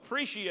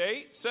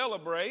appreciate,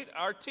 celebrate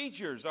our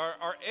teachers,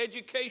 our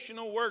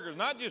educational workers,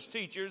 not just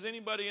teachers,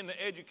 anybody in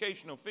the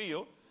educational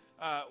field.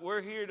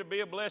 We're here to be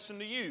a blessing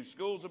to you.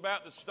 School's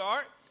about to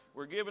start.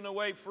 We're giving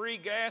away free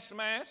gas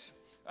masks,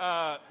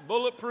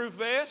 bulletproof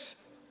vests,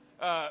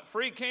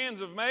 free cans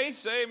of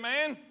mace.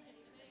 Amen.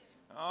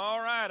 All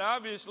right,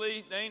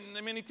 obviously, there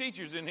ain't many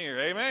teachers in here.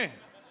 Amen.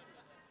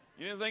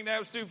 You didn't think that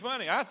was too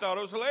funny. I thought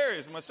it was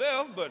hilarious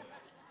myself, but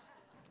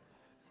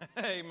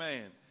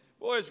amen.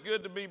 Boy, it's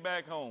good to be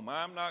back home.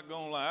 I'm not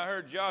going to lie. I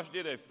heard Josh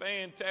did a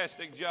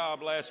fantastic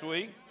job last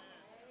week.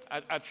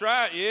 I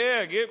tried.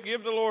 Yeah,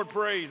 give the Lord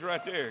praise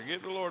right there.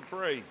 Give the Lord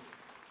praise.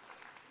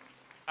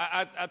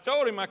 I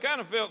told him I kind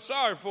of felt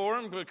sorry for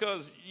him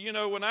because, you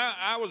know, when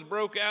I was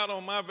broke out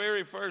on my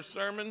very first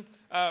sermon,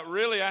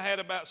 really I had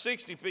about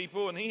 60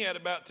 people and he had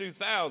about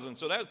 2,000.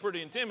 So that was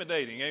pretty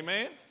intimidating.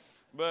 Amen.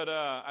 But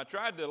I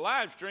tried to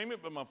live stream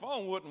it, but my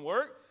phone wouldn't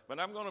work. But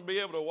I'm going to be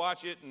able to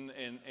watch it,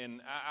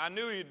 and I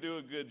knew he'd do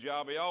a good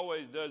job. He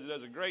always does. He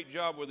does a great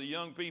job with the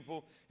young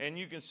people, and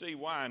you can see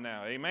why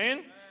now.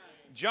 Amen?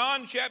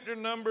 John chapter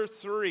number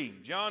 3.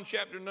 John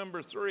chapter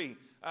number 3.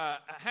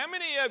 How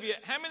many of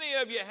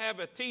you have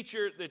a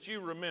teacher that you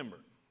remember?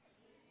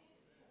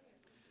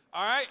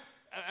 All right?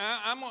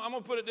 I'm going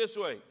to put it this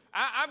way.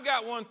 I've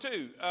got one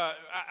too.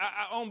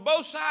 On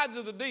both sides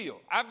of the deal.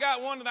 I've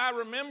got one that I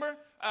remember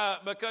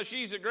because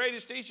she's the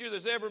greatest teacher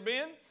that's ever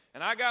been.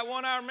 And I got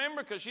one I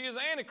remember because she is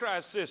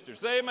Antichrist's sister.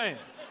 Say amen.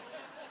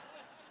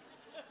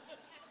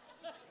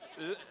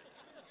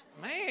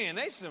 Man,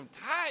 there's some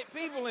tight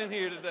people in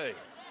here today.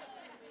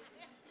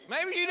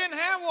 Maybe you didn't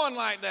have one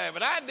like that,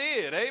 but I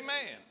did.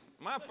 Amen.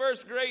 My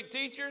first grade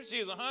teacher, she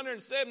was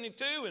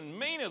 172 and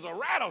mean as a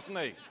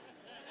rattlesnake.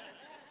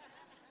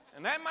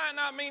 And that might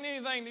not mean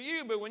anything to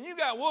you, but when you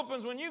got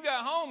whoopings, when you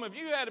got home, if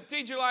you had a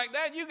teacher like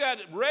that, you got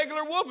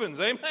regular whoopings.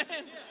 Amen.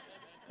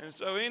 And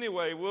so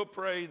anyway, we'll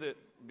pray that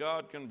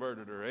God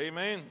converted her.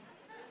 Amen.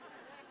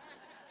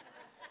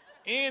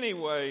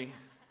 Anyway,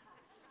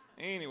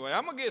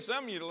 I'm going to get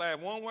some of you to laugh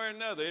one way or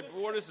another.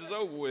 Before this is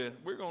over with,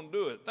 we're going to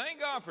do it.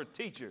 Thank God for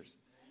teachers.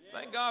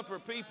 Thank God for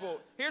people.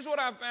 Here's what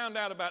I found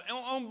out about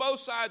on both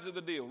sides of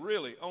the deal,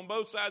 really, on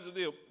both sides of the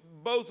deal,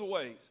 both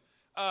ways.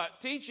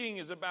 Teaching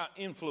is about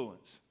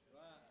influence.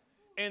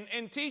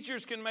 And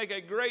teachers can make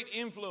a great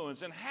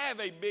influence and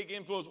have a big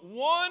influence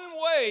one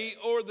way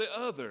or the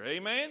other.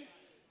 Amen.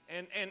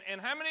 And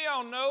how many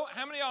of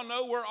y'all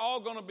know we're all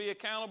going to be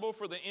accountable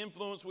for the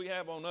influence we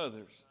have on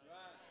others?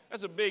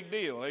 That's a big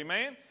deal,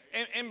 amen?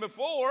 And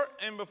before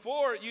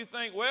you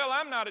think, well,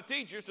 I'm not a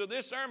teacher, so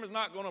this sermon's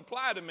not going to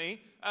apply to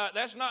me,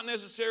 that's not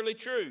necessarily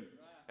true.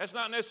 That's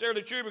not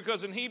necessarily true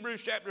because in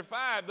Hebrews chapter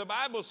 5, the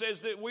Bible says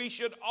that we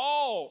should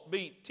all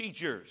be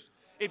teachers.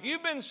 If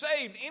you've been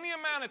saved any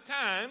amount of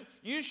time,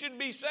 you should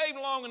be saved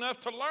long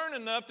enough to learn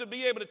enough to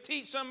be able to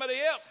teach somebody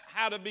else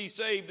how to be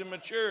saved and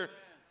mature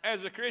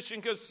as a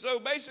Christian, because so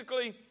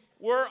basically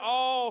we're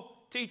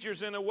all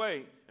teachers in a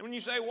way. And when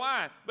you say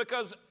why?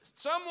 Because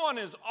someone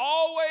is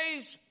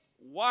always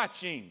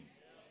watching.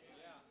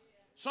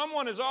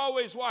 Someone is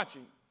always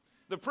watching.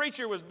 The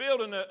preacher was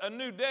building a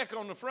new deck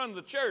on the front of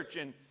the church,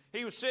 and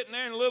he was sitting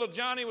there, and little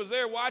Johnny was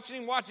there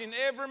watching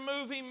every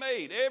move he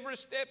made, every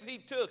step he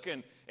took.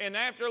 And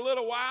after a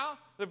little while,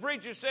 the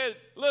preacher said,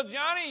 "Little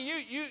Johnny,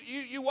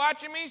 you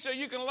watching me so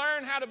you can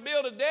learn how to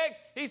build a deck?"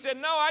 He said,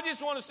 "No, I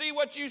just want to see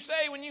what you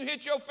say when you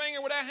hit your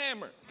finger with that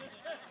hammer."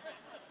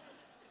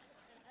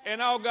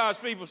 And all God's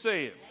people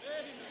say it.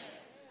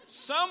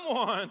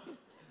 Someone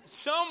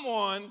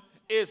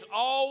is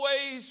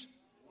always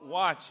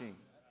watching.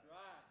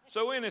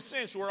 So in a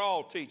sense, we're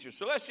all teachers.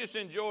 So let's just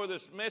enjoy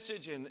this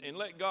message and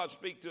let God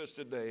speak to us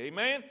today.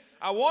 Amen?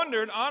 I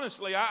wondered,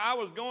 honestly, I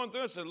was going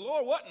through and said,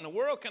 Lord, what in the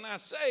world can I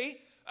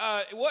say?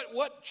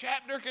 What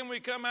chapter can we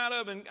come out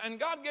of? And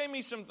God gave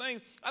me some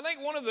things. I think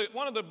one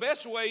of the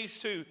best ways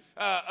to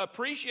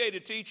appreciate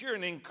a teacher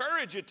and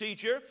encourage a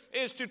teacher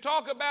is to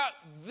talk about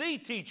the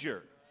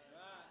teacher.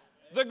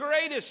 The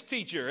greatest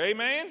teacher.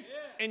 Amen?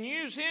 And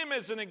use him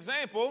as an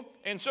example.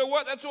 And so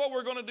that's what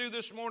we're going to do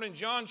this morning.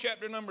 John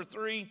chapter number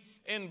 3.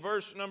 In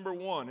verse number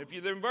 1. If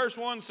you're in verse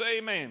 1, say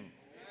amen. Amen.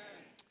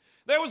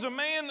 There was a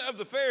man of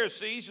the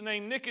Pharisees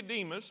named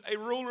Nicodemus, a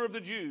ruler of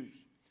the Jews.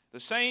 The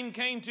same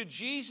came to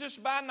Jesus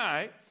by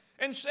night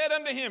and said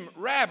unto him,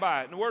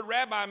 Rabbi, and the word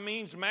rabbi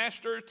means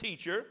master or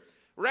teacher.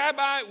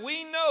 Rabbi,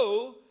 we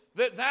know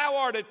that thou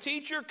art a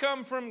teacher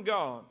come from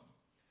God.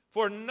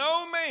 For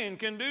no man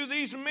can do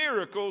these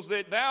miracles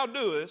that thou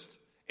doest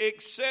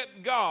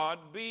except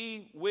God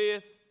be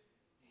with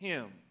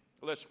him.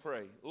 Let's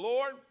pray.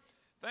 Lord,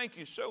 thank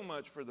you so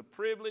much for the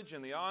privilege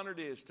and the honor it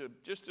is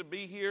to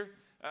be here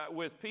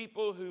with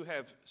people who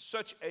have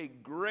such a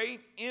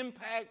great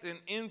impact and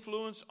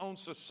influence on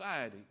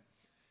society.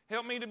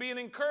 Help me to be an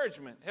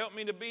encouragement. Help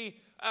me to be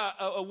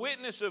a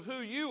witness of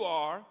who you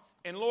are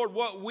and, Lord,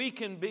 what we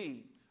can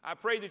be. I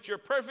pray that your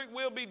perfect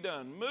will be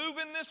done. Move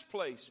in this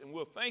place, and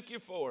we'll thank you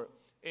for it.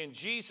 In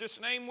Jesus'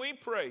 name we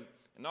pray.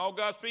 And all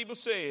God's people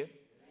say it.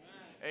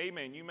 Amen.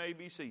 Amen. You may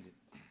be seated.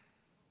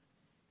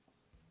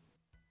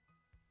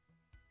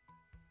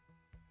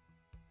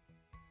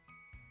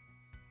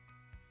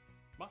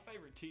 My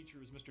favorite teacher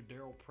was Mr.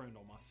 Darrell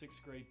Prindle, my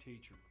 6th grade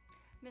teacher.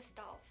 Miss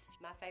Doss.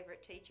 My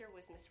favorite teacher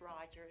was Miss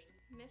Rogers.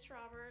 Miss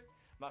Roberts.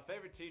 My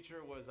favorite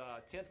teacher was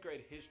 10th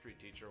grade history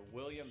teacher,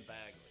 William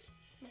Bagley.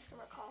 Mr.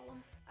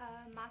 McCollum.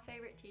 My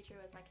favorite teacher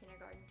was my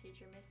kindergarten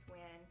teacher, Miss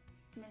Wynn.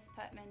 Miss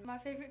Putman. My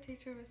favorite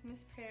teacher was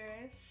Miss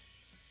Paris.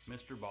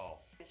 Mr.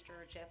 Ball.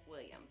 Mr. Jeff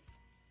Williams.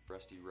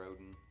 Rusty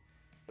Roden.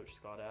 Coach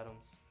Scott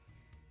Adams.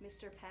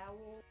 Mr.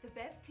 Powell. The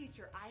best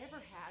teacher I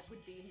ever had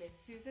would be Miss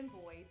Susan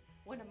Boyd,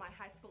 one of my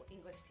high school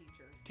English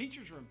teachers.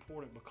 Teachers are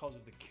important because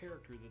of the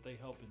character that they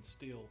help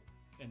instill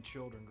in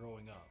children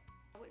growing up.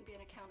 I wouldn't be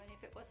an accountant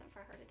if it wasn't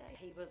for her today.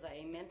 He was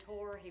a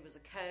mentor, he was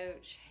a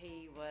coach,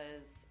 he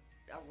was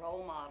a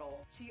role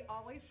model. She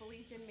always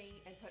believed in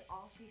me and put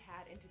all she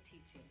had into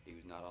teaching. He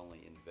was not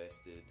only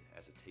invested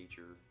as a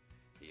teacher,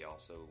 he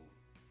also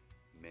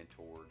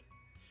mentored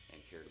and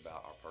cared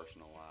about our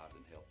personal lives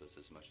and helped us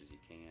as much as he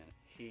can.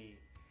 He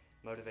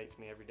motivates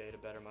me every day to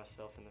better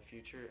myself in the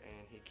future,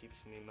 and he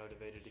keeps me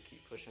motivated to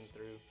keep pushing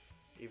through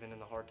even in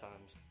the hard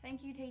times.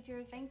 Thank you,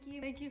 teachers. Thank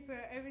you. Thank you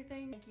for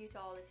everything. Thank you to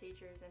all the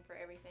teachers and for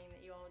everything that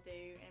you all do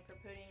and for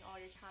putting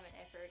all your time and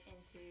effort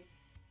into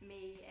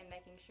me and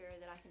making sure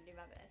that I can do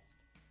my best.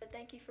 But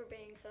thank you for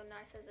being so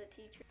nice as a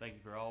teacher. Thank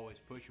you for always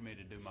pushing me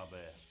to do my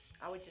best.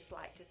 I would just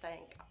like to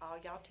thank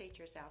all y'all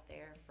teachers out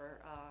there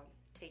for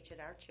teaching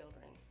our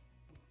children.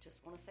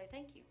 Just want to say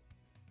thank you.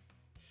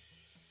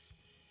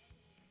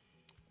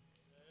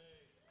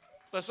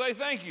 Let's say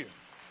thank you.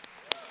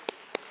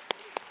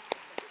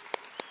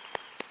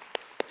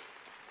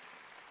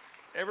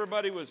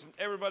 Everybody was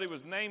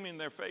naming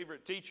their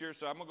favorite teacher,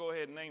 so I'm going to go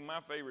ahead and name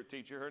my favorite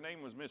teacher. Her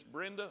name was Miss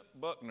Brenda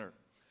Buckner.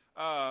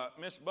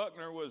 Miss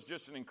Buckner was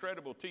just an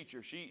incredible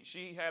teacher.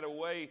 She had a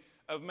way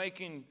of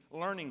making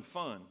learning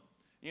fun.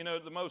 You know,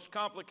 the most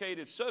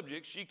complicated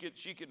subjects she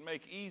could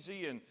make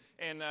easy, and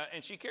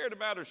she cared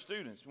about her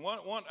students.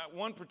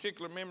 One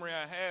particular memory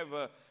I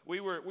have,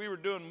 we were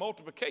doing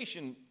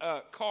multiplication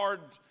card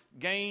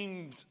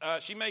games.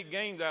 She made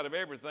games out of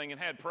everything and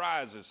had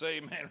prizes. Say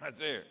amen right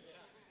there.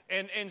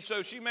 And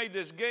so she made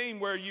this game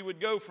where you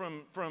would go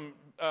from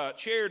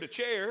chair to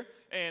chair,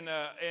 and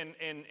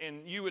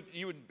you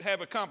would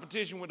have a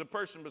competition with the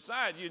person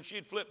beside you, and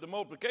she'd flip the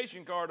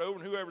multiplication card over,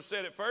 and whoever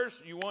said it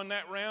first, you won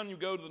that round. You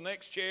go to the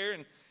next chair,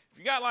 and if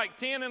you got like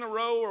 10 in a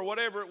row or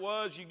whatever it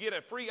was, you get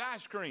a free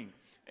ice cream.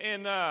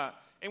 And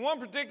one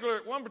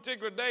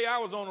particular day, I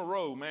was on a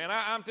roll, man.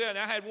 I'm telling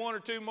you, I had one or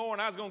two more,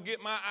 and I was going to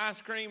get my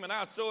ice cream, and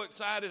I was so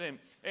excited.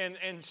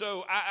 And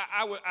so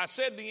I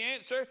said the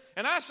answer,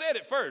 and I said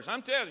it first.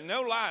 I'm telling you,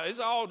 no lie.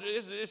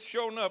 It's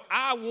showing up.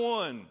 I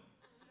won.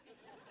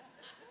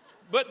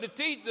 But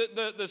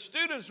the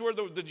students were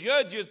the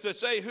judges to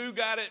say who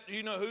got it,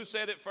 you know, who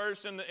said it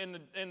first. And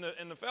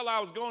the fellow I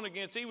was going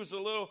against, he was a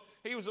little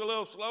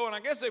slow, and I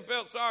guess they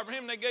felt sorry for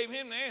him. They gave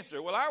him the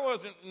answer. Well, I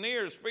wasn't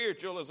near as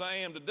spiritual as I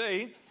am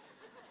today.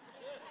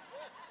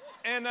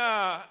 And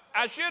I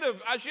should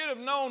have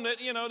known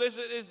that, you know, this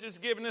is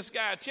just giving this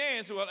guy a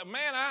chance. Well,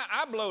 man,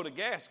 I blow the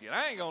gasket.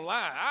 I ain't gonna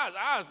lie.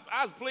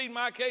 I was pleading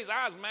my case.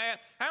 I was mad.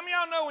 How many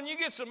of y'all know when you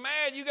get so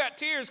mad, you got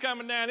tears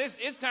coming down?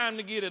 It's time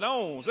to get it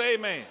on. Say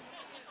amen.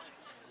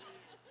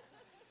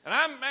 And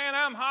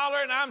I'm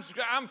hollering. I'm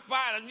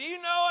fighting.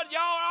 You know what?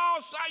 Y'all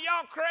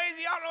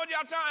crazy. Y'all know what y'all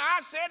talking. I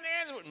said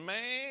the answer,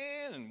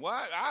 man, and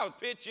what? I was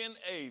pitching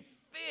a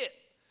fit.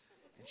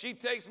 She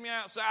takes me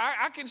outside.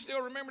 I can still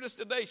remember this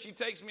today. She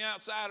takes me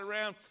outside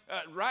around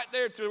right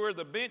there to where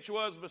the bench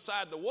was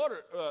beside the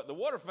water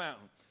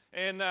fountain.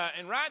 And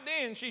right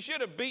then, she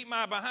should have beat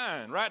my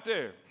behind right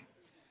there.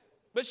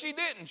 But she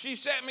didn't. She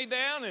sat me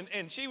down,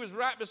 and she was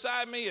right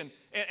beside me, and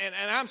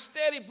I'm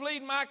steady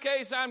pleading my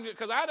case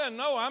because I didn't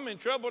know I'm in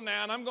trouble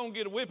now, and I'm going to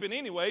get a whipping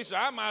anyway, so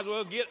I might as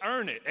well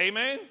earn it.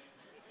 Amen?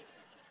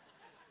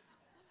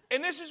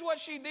 And this is what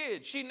she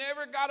did. She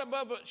never got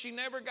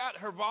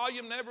her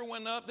volume never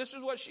went up. This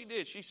is what she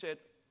did. She said,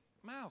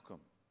 Malcolm.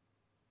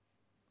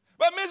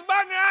 But Miss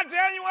Buckner, I'm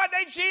telling you what,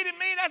 they cheated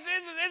me.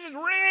 This is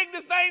rigged.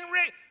 This thing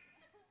rigged.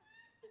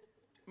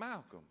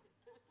 Malcolm,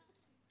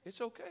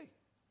 it's okay.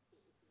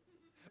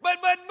 But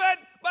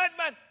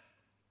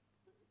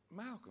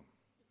Malcolm,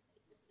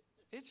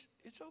 it's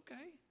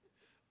okay.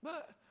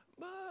 But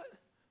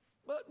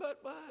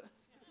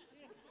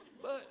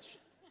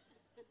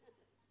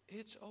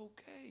it's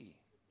okay.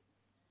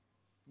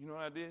 You know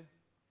what I did?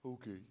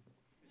 Okay.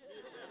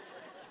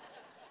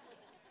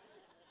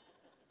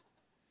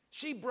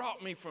 She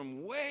brought me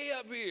from way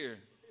up here,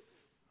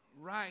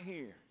 right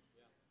here.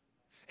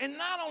 And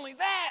not only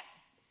that,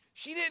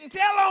 she didn't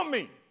tell on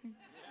me.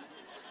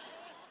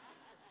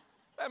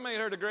 That made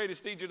her the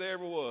greatest teacher there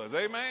ever was.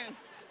 Amen?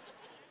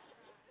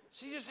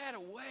 She just had a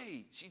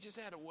way.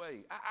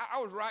 I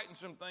was writing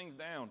some things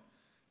down,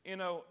 you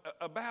know,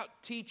 about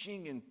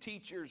teaching and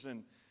teachers.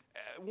 And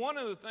one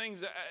of the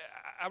things,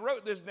 I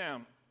wrote this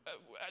down.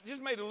 I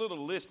just made a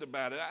little list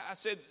about it. I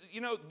said,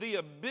 you know, the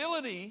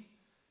ability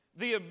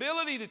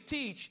to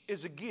teach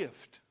is a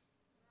gift.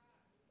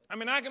 I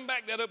mean, I can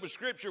back that up with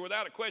Scripture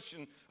without a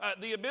question.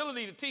 The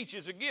ability to teach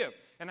is a gift.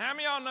 And how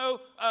many of y'all know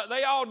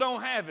they all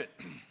don't have it?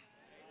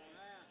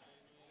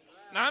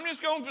 Now, I'm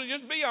just going to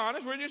just be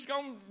honest. We're just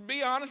going to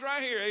be honest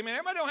right here. Amen.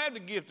 Everybody don't have the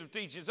gift of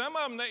teaching. Some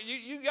of them,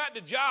 you got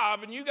the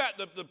job and you got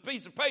the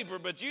piece of paper,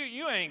 but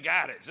you ain't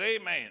got it. Say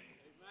amen.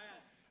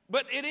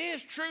 But it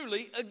is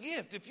truly a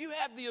gift. If you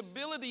have the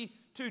ability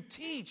to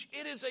teach,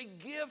 it is a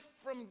gift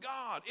from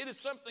God. It is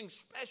something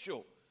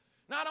special.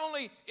 Not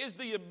only is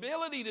the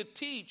ability to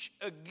teach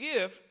a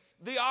gift,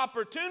 the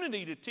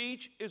opportunity to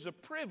teach is a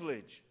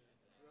privilege.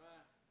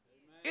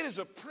 It is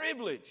a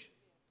privilege.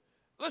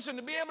 Listen,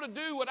 to be able to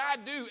do what I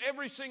do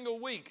every single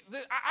week,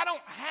 I don't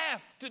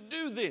have to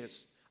do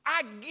this.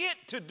 I get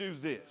to do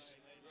this.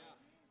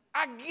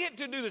 I get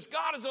to do this.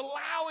 God is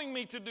allowing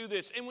me to do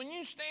this. And when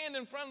you stand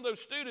in front of those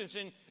students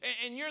and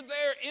you're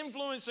there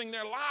influencing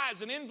their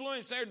lives and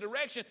influencing their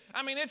direction,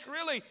 I mean,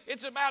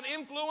 it's about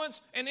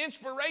influence and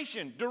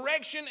inspiration,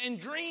 direction and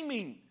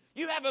dreaming.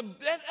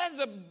 That's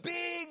a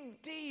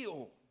big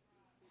deal.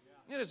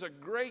 It is a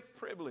great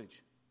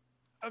privilege.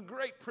 A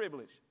great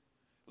privilege.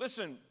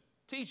 Listen,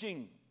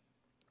 teaching,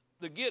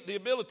 the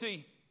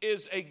ability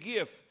is a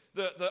gift.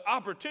 The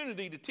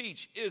opportunity to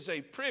teach is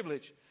a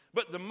privilege.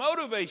 But the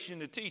motivation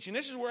to teach, and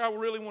this is where I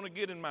really want to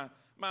get in my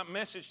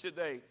message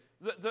today.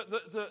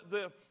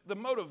 The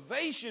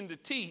motivation to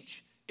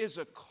teach is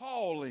a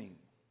calling.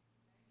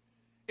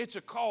 It's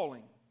a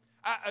calling.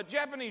 A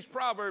Japanese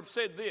proverb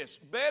said this: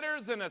 better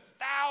than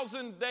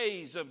 1,000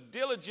 days of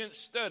diligent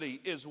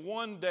study is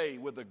one day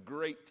with a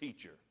great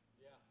teacher.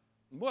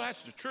 Well,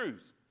 that's the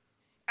truth.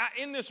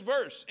 In this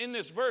verse,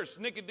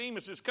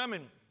 Nicodemus is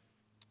coming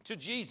to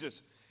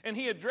Jesus, and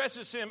he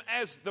addresses him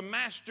as the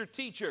master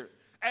teacher,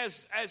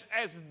 as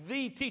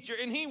the teacher,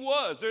 and he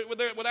was.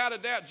 Without a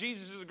doubt,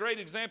 Jesus is a great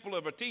example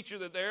of a teacher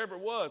that there ever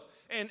was.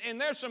 And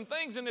there's some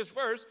things in this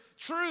verse,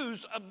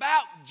 truths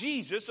about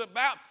Jesus,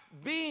 about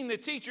being the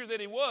teacher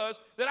that he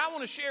was, that I want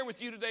to share with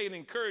you today and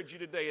encourage you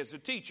today as a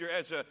teacher,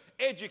 as an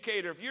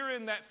educator. If you're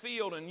in that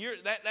field and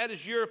that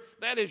is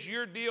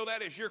your deal,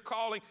 that is your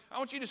calling, I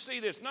want you to see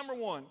this. Number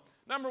one,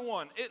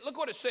 look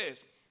what it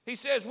says. He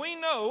says, we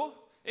know,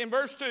 in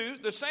verse 2,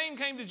 the same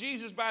came to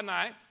Jesus by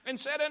night and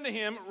said unto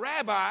him,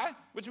 Rabbi,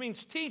 which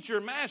means teacher,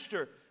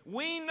 master,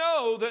 we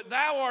know that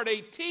thou art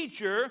a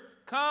teacher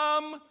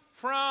come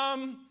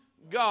from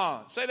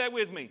God. Say that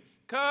with me.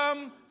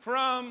 Come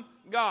from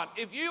God.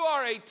 If you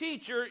are a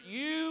teacher,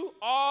 you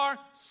are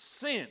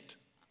sent.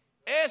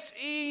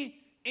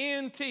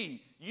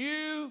 S-E-N-T.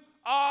 You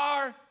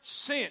are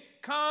sent.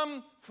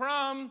 Come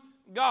from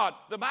God.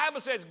 The Bible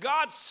says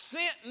God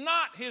sent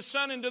not his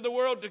Son into the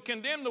world to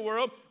condemn the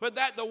world, but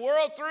that the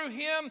world through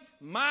him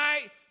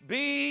might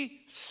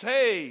be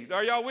saved.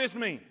 Are y'all with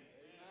me? Amen.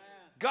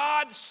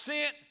 God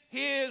sent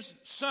his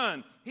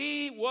Son.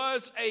 He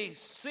was a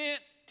sent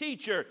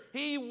teacher.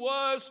 He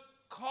was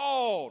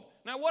called.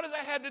 Now, what does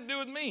that have to do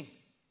with me?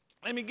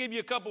 Let me give you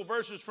a couple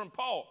verses from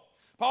Paul.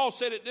 Paul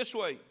said it this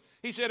way.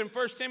 He said in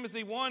 1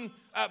 Timothy 1,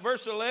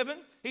 verse 11,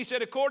 he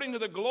said, according to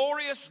the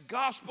glorious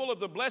gospel of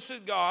the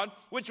blessed God,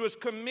 which was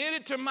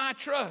committed to my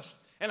trust.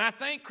 And I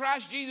thank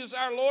Christ Jesus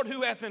our Lord,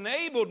 who hath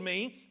enabled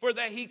me, for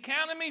that he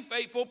counted me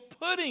faithful,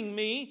 putting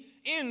me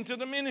into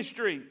the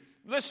ministry.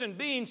 Listen,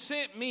 being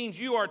sent means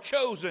you are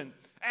chosen.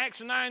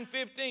 Acts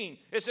 9:15,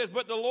 it says,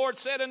 but the Lord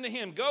said unto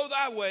him, go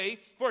thy way,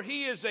 for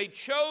he is a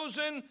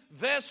chosen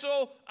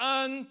vessel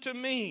unto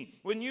me.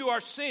 When you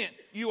are sent,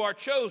 you are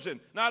chosen.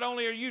 Not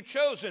only are you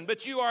chosen,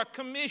 but you are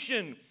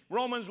commissioned.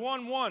 Romans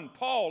 1:1,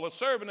 Paul, a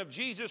servant of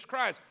Jesus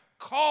Christ,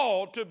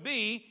 called to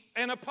be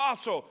an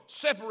apostle,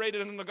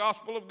 separated in the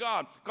gospel of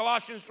God.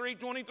 Colossians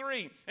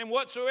 3:23, and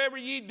whatsoever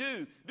ye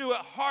do, do it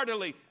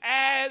heartily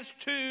as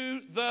to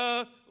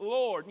the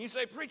Lord. And you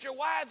say, preacher,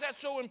 why is that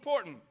so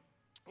important?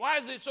 Why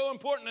is it so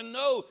important to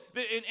know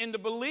and to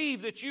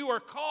believe that you are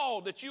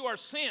called, that you are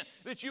sent,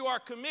 that you are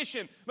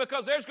commissioned?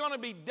 Because there's going to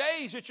be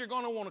days that you're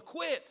going to want to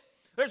quit.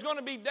 There's going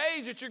to be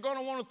days that you're going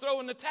to want to throw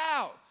in the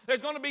towel.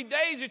 There's going to be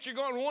days that you're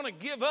going to want to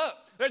give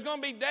up. There's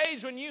going to be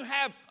days when you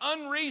have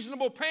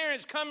unreasonable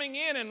parents coming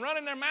in and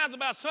running their mouths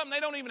about something they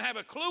don't even have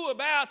a clue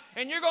about,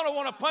 and you're going to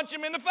want to punch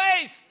them in the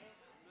face.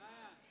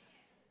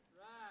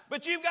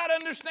 But you've got to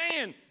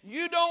understand,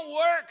 you don't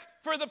work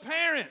for the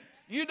parent.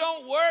 You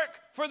don't work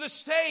for the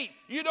state.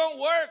 You don't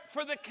work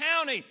for the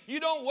county.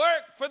 You don't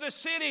work for the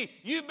city.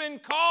 You've been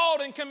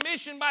called and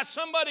commissioned by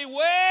somebody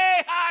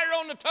way higher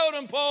on the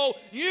totem pole.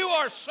 You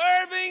are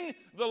serving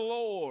the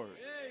Lord.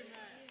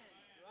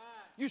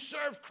 You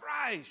serve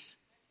Christ.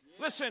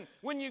 Listen,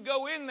 when you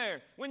go in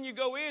there, when you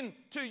go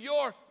into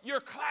your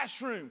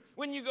classroom,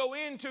 when you go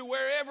into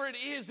wherever it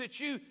is that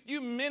you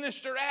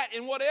minister at,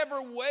 in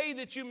whatever way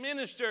that you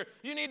minister,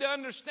 you need to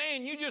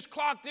understand you just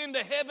clocked into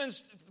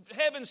heaven's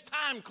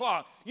time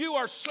clock. You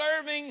are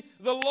serving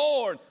the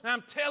Lord. And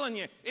I'm telling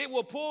you,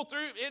 it'll pull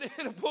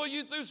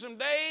you through some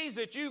days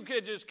that you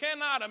just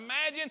cannot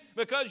imagine,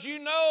 because you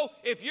know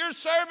if you're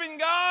serving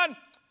God,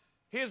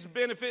 his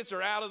benefits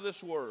are out of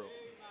this world.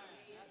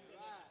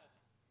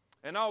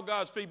 And all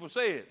God's people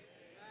said,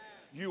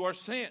 you are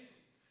sent.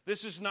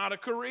 This is not a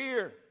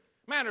career.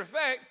 Matter of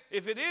fact,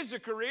 if it is a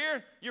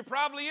career, you're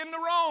probably in the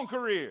wrong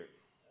career.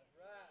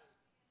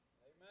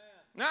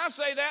 Now,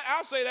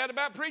 I'll say that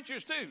about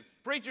preachers too.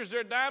 Preachers are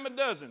a dime a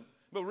dozen,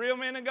 but real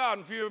men of God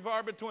and few and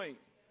far between.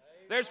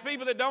 There's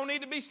people that don't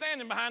need to be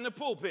standing behind the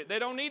pulpit. They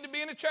don't need to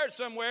be in a church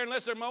somewhere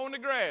unless they're mowing the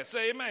grass.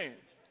 Say amen.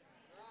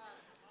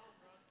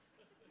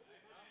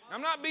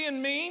 I'm not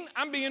being mean.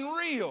 I'm being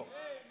real.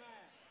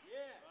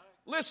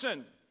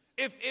 Listen,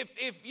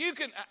 if you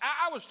can,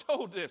 I was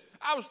told this.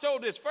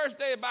 First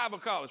day of Bible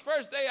college.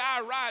 First day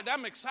I arrived.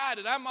 I'm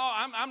excited.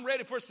 I'm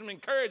ready for some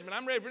encouragement.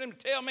 I'm ready for them to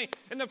tell me.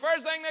 And the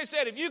first thing they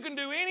said, if you can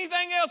do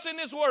anything else in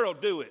this world,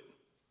 do it.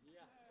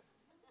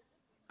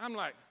 I'm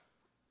like,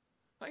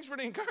 thanks for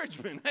the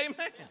encouragement.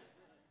 Amen.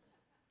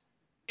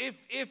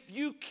 If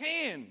you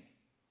can,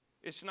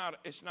 it's not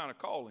a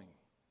calling.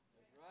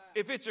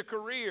 If it's a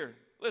career,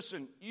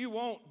 listen, you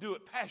won't do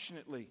it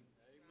passionately.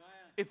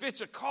 If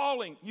it's a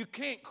calling, you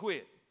can't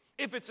quit.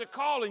 If it's a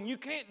calling, you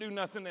can't do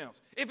nothing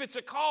else. If it's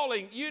a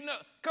calling,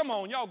 come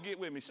on, y'all get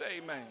with me. Say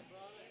amen.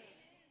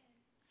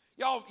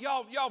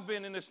 Y'all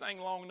been in this thing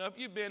long enough.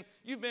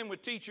 You've been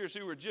with teachers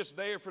who were just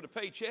there for the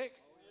paycheck.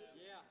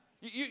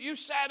 You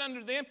sat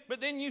under them,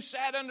 but then you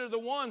sat under the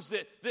ones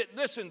that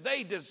listen,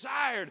 they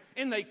desired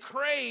and they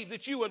craved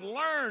that you would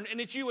learn and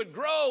that you would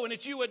grow and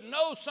that you would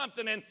know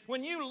something. And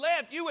when you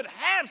left, you would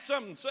have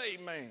something. Say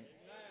amen.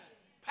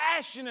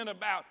 Passionate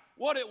about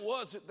what it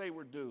was that they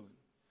were doing.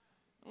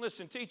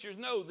 Listen, teachers,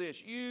 know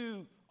this.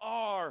 You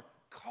are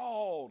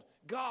called.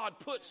 God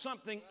put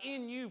something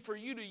in you for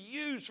you to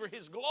use for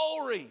His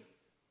glory.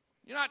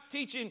 You're not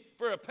teaching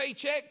for a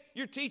paycheck.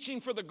 You're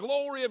teaching for the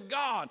glory of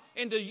God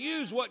and to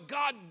use what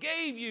God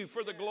gave you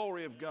for the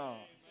glory of God.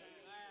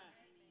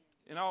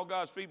 And all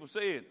God's people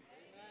said.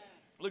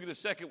 Look at the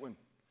second one.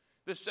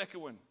 This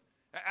second one.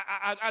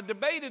 I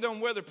debated on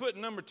whether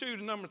putting number 2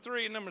 to number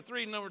 3 and number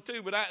 3 to number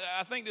 2, but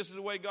I think this is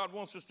the way God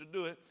wants us to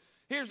do it.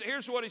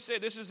 Here's what he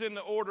said. This is in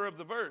the order of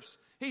the verse.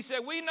 He said,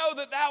 we know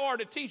that thou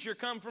art a teacher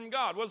come from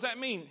God. What does that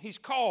mean? He's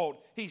called.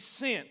 He's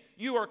sent.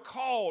 You are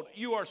called.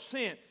 You are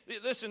sent.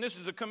 Listen, this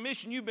is a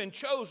commission. You've been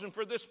chosen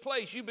for this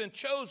place. You've been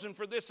chosen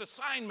for this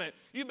assignment.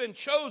 You've been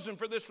chosen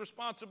for this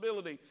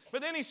responsibility.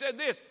 But then he said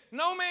this,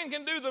 no man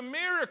can do the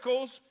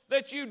miracles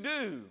that you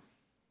do.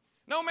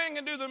 No man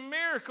can do the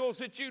miracles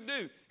that you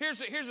do. Here's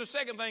the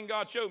second thing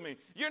God showed me.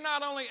 You're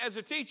not only, as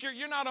a teacher,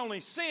 you're not only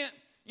sent,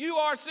 you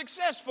are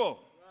successful.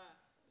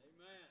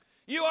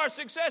 You are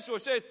successful.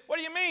 It says, what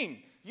do you mean?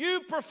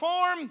 You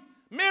perform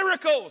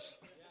miracles.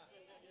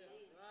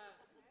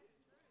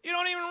 You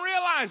don't even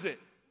realize it.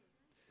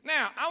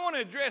 Now, I want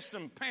to address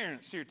some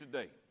parents here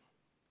today,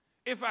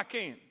 if I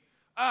can.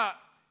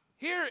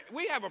 Here,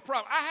 we have a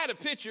problem. I had a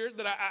picture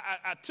that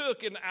I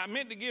took, and I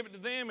meant to give it to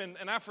them,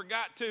 and I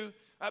forgot to.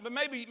 But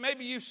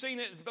maybe you've seen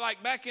it,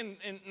 like back in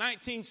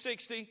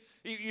 1960.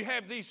 You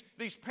have these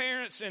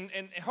parents and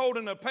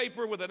holding a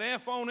paper with an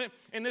F on it,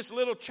 and this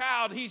little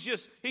child, he's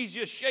just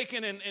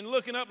shaking and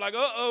looking up like,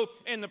 uh-oh,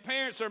 and the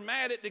parents are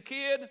mad at the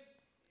kid.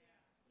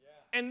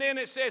 And then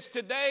it says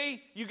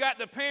today you got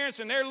the parents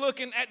and they're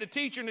looking at the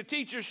teacher, and the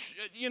teacher's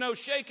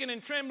shaking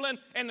and trembling,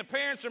 and the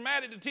parents are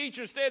mad at the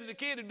teacher instead of the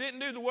kid who didn't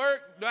do the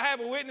work. Do I have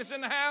a witness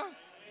in the house?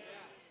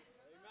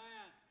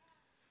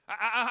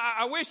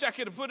 I wish I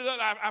could have put it up.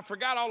 I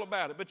forgot all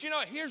about it. But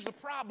here's the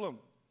problem.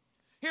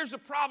 Here's the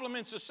problem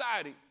in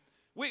society.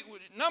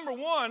 Number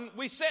one,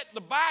 we set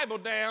the Bible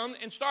down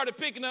and started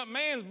picking up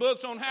man's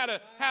books on how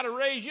to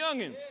raise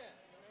youngins.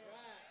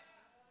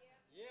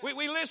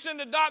 We listened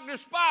to Dr.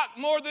 Spock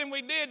more than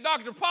we did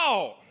Dr.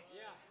 Paul.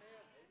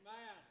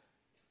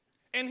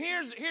 And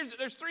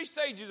there's 3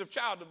 stages of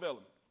child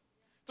development.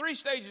 3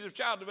 stages of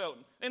child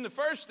development. In the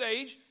first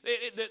stage,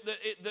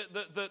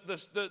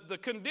 the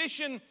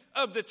condition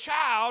of the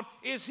child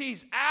is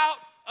he's out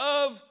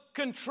of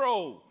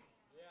control.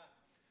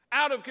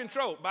 Out of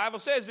control. The Bible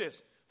says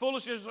this.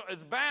 Foolishness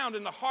is bound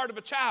in the heart of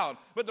a child,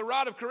 but the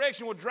rod of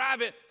correction will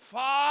drive it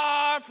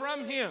far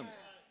from him.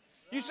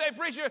 You say,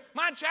 preacher,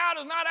 my child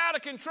is not out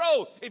of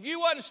control. If you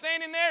wasn't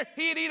standing there,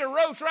 he'd eat a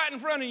roach right in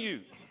front of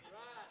you.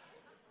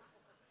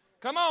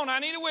 Come on, I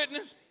need a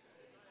witness.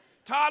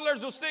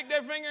 Toddlers will stick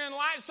their finger in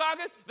light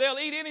sockets. They'll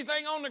eat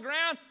anything on the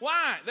ground.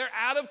 Why? They're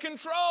out of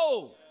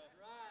control.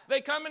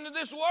 They come into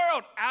this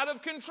world out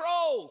of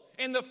control.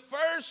 And the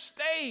first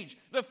stage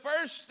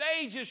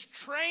is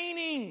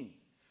training.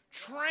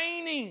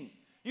 Training.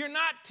 You're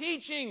not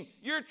teaching,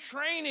 you're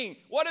training.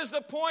 What is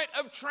the point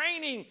of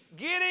training?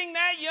 Getting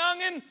that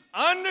youngin'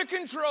 under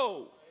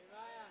control.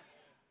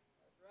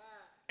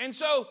 And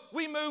so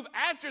we move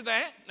after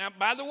that. Now,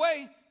 by the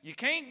way, you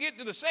can't get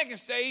to the second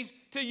stage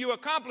till you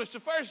accomplish the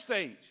first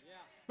stage.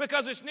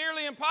 Because it's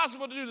nearly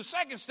impossible to do the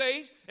second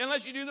stage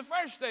unless you do the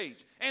first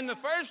stage. And the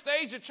first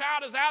stage, the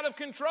child is out of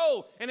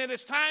control. And it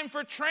is time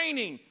for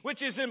training,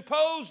 which is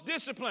imposed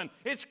discipline.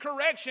 It's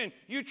correction.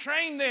 You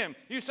train them.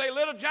 You say,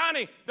 little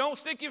Johnny, don't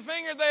stick your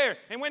finger there.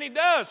 And when he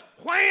does,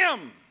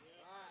 wham!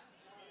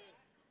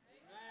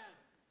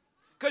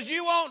 Because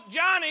you want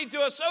Johnny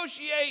to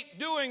associate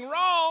doing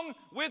wrong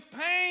with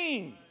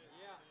pain.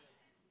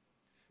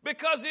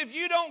 Because if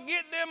you don't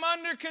get them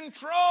under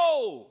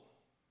control,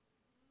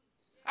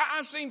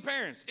 I've seen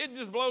parents. It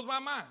just blows my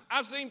mind.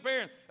 I've seen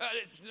parents.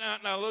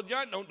 Now, little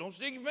John, don't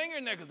stick your finger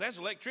in there because that's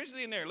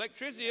electricity in there.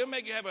 Electricity will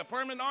make you have a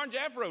permanent orange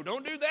afro.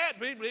 Don't do that.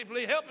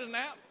 Please help us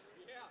now.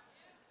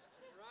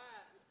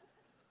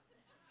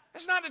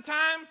 That's not the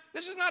time.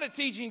 This is not a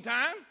teaching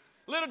time.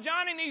 Little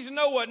Johnny needs to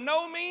know what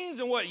no means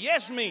and what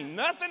yes means.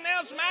 Nothing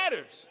else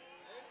matters.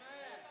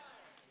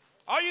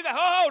 All you got,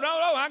 no,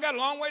 I got a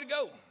long way to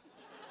go.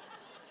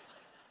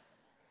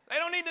 They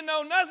don't need to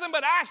know nothing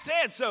but I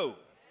said so.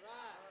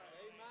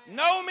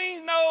 No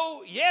means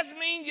no, yes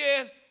means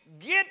yes.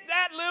 Get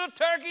that little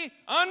turkey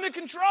under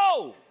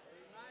control.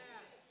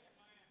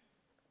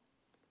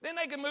 Then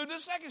they can move to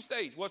the second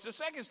stage. What's the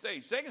second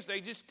stage? Second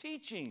stage is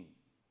teaching.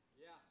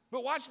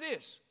 But watch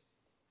this.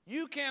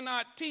 You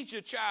cannot teach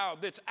a child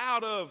that's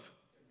out of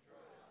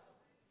control.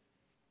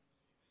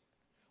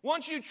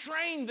 Once you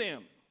train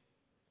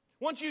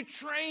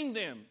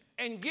them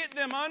and get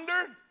them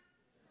under,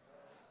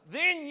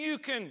 then you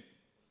can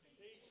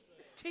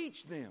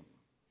teach them.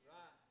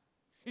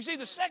 You see, in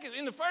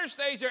the first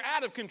stage, they're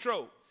out of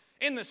control.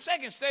 In the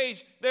second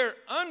stage, they're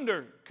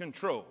under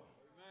control.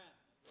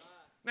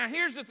 Now,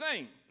 here's the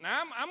thing.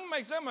 Now, I'm going to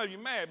make some of you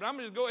mad, but I'm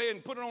going to just go ahead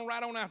and put it on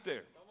right on out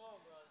there.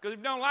 Because if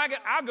you don't like it,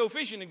 I'll go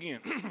fishing again.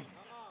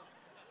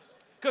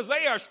 Because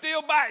they are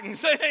still biting.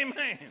 Say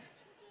amen.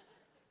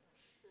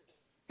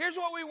 Here's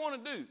what we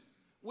want to do.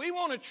 We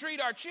want to treat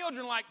our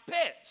children like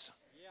pets.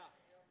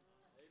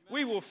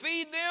 We will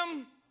feed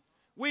them.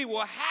 We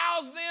will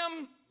house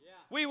them.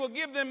 We will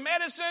give them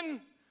medicine.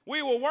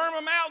 We will worm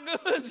them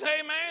out good. Say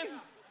amen.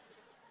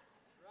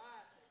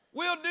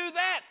 We'll do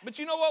that. But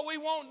you know what we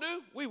won't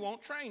do? We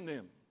won't train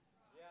them.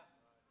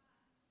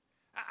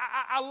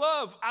 I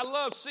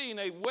love seeing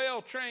a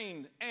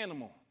well-trained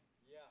animal.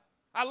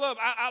 I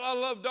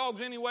love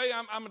dogs anyway.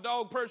 I'm a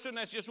dog person.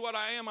 That's just what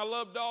I am. I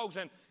love dogs.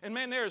 And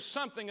man, there is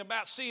something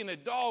about seeing a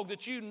dog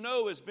that you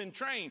know has been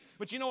trained.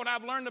 But you know what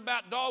I've learned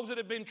about dogs that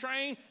have been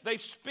trained? They've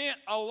spent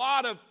a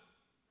lot of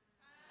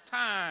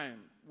time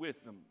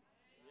with them.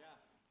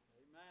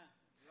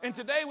 And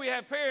today we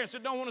have parents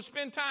that don't want to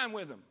spend time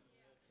with them.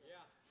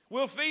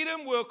 We'll feed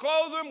them, we'll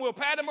clothe them, we'll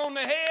pat them on the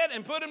head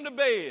and put them to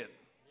bed.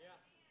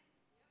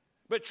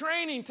 But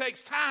training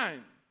takes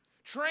time.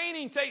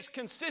 Training takes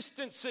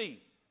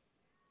consistency.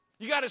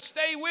 You got to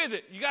stay with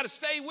it. You got to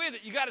stay with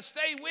it. You got to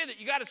stay with it.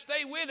 You got to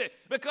stay with it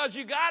because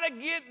you got to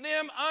get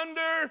them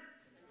under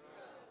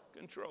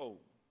control.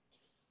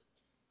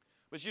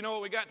 But you know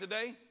what we got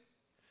today?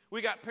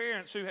 We got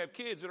parents who have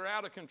kids that are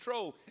out of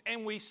control,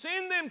 and we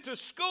send them to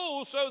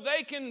school so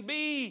they can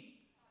be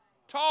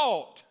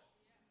taught.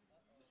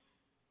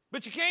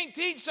 But you can't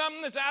teach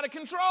something that's out of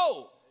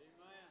control.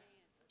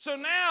 So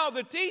now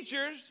the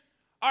teachers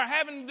are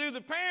having to do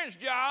the parents'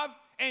 job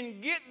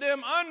and get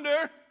them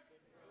under.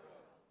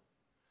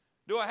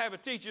 Do I have a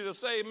teacher that'll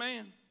say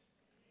amen?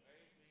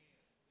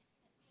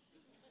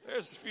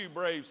 There's a few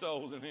brave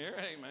souls in here.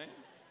 Amen.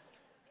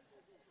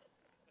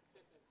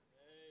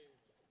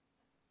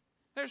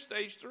 There's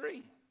stage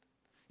 3.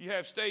 You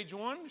have stage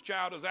 1. The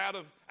child is out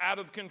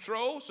of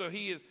control, so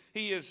he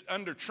is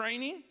under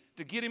training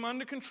to get him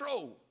under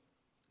control.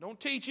 Don't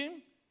teach him.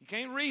 You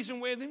can't reason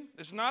with him.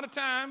 It's not a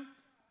time.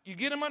 You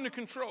get him under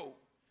control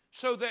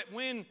so that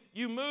when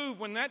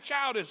that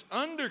child is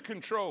under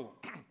control,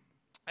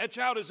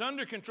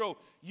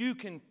 you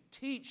can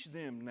teach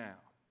them now.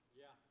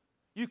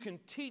 You can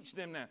teach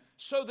them now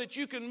so that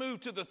you can move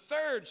to the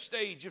third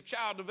stage of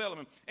child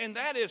development. And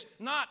that is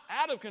not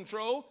out of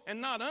control and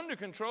not under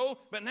control,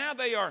 but now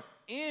they are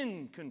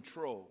in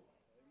control.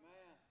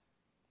 Amen.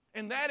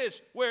 And that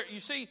is where, you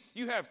see,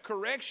 you have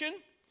correction,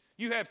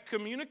 you have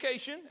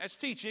communication, that's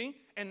teaching,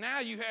 and now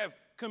you have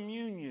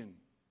communion.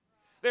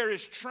 There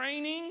is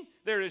training,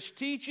 there is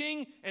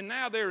teaching, and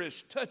now there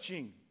is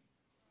touching.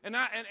 And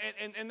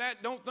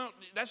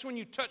that's when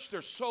you touch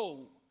their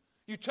soul.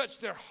 You touch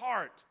their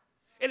heart.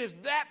 It is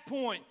that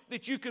point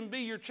that you can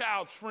be your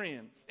child's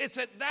friend. It's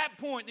at that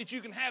point that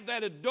you can have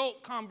that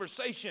adult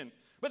conversation.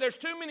 But there's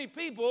too many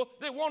people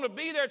that want to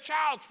be their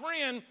child's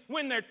friend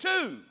when they're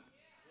 2.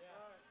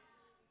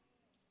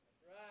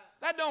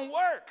 That don't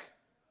work.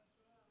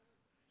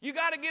 You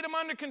got to get them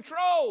under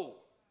control.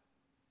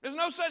 There's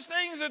no such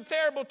thing as a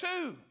terrible 2.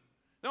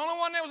 The only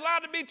one that was allowed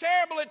to be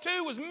terrible at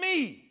 2 was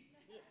me.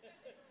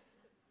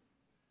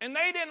 And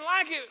they didn't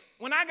like it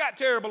when I got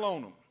terrible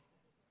on them.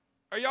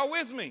 Are y'all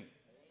with me?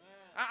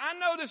 I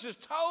know this is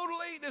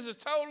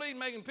totally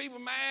making people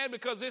mad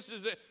because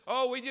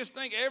we just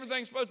think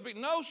everything's supposed to be.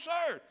 No,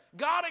 sir.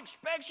 God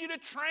expects you to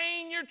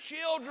train your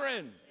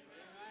children.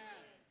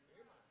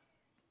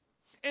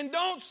 And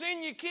don't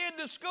send your kid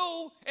to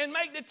school and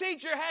make the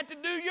teacher have to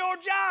do your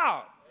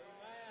job.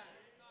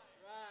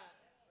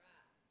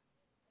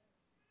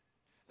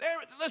 There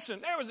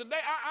was a day,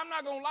 I'm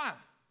not going to lie.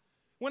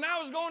 When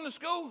I was going to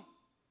school,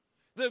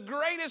 the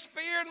greatest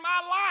fear in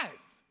my life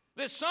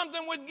that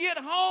something would get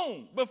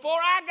home before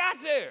I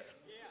got there.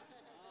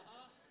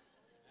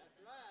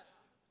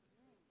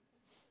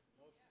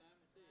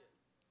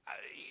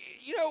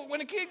 You know,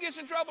 when a kid gets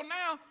in trouble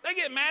now, they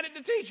get mad at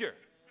the teacher.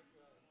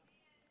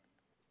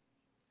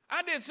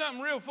 I did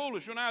something real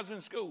foolish when I was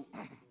in school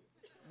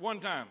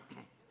one time.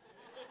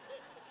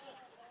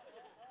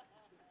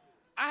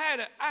 I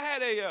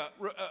had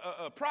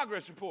a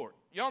progress report.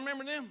 Y'all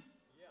remember them?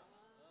 Yeah.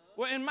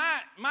 Well, in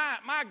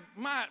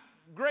my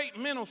great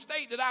mental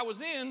state that I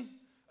was in,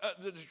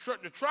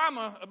 the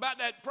trauma about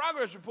that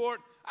progress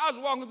report, I was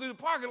walking through the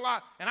parking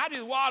lot, and I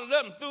just wadded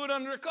up and threw it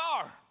under a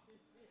car.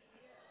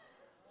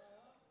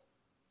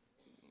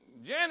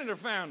 Janitor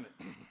found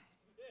it.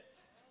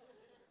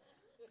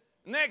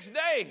 Next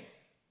day,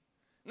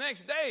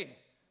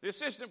 the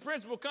assistant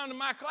principal come to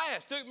my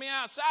class, took me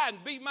outside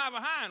and beat my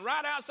behind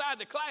right outside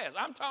the class.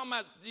 I'm talking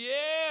about,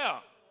 yeah.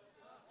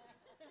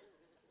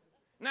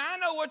 Now, I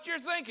know what you're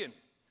thinking.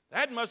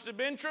 That must have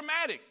been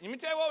traumatic. Let me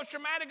tell you what was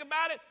traumatic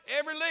about it.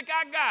 Every lick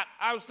I got,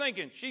 I was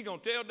thinking, she's going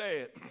to tell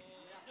Dad.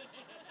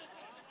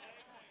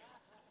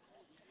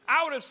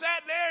 I would have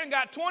sat there and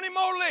got 20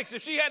 more licks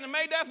if she hadn't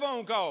made that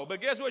phone call.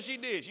 But guess what she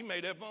did? She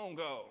made that phone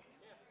call.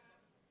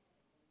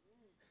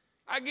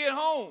 I get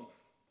home,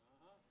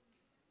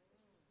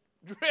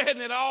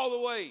 dreading it all the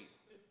way.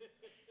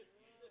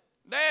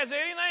 Dad said,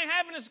 anything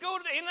happened in school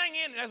today?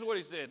 That's what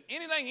he said.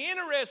 Anything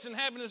interesting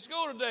happened in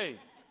school today?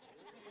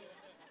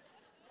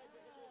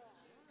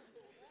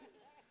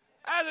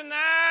 I said,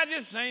 nah,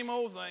 just same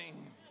old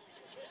thing.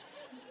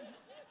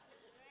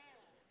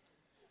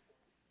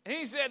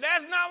 He said,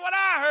 that's not what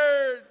I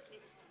heard.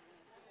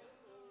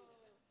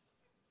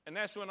 And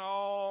that's when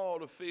all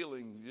the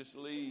feeling just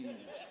leaves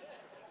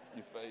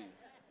your face.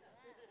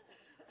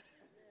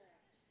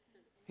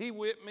 He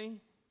whipped me.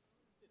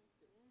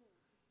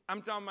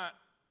 I'm talking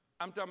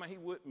about he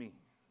whipped me.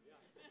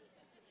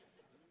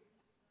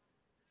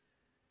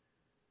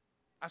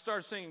 I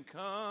started singing,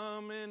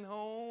 coming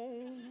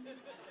home.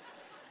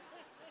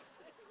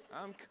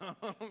 I'm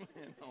coming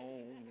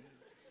home.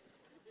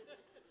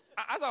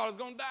 I thought I was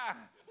going to die.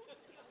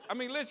 I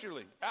mean,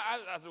 literally.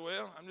 I said,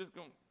 well, I'm just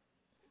going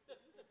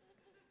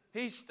to.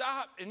 He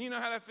stopped, and you know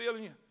how that feels?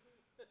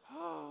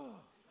 Oh.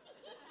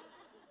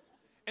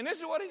 And this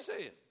is what he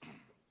said.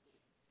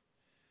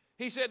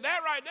 He said, that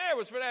right there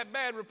was for that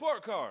bad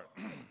report card.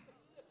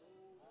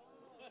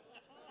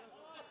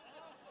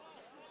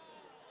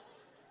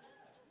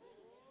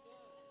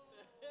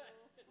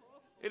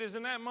 It is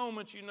in that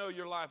moment you know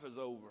your life is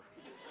over.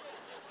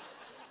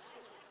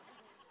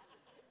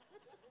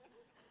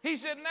 He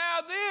said,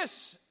 now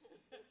this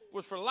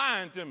was for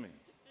lying to me.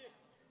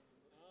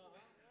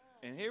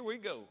 And here we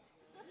go.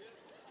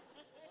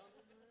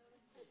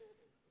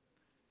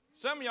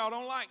 Some of y'all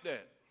don't like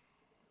that.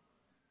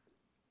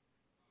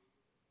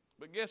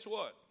 But guess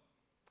what?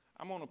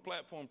 I'm on a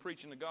platform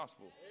preaching the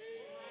gospel.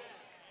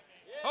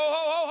 Ho,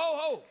 ho, ho, ho,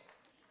 ho.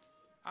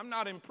 I'm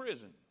not in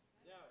prison.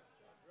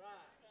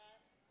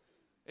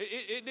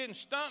 It didn't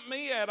stump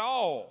me at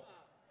all.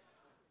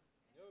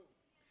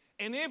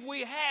 And if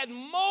we had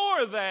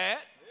more of that,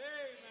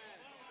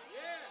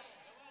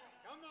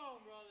 come on,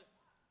 brother.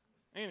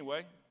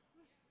 Anyway,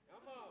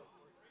 come on.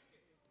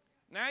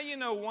 Now you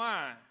know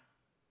why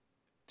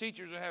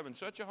teachers are having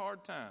such a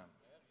hard time.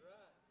 That's right.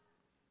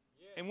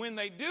 Yeah. And when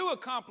they do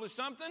accomplish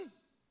something,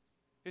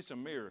 it's a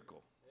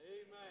miracle.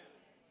 Amen.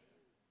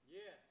 Yeah.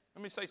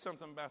 Let me say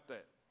something about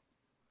that.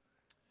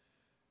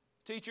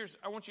 Teachers,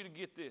 I want you to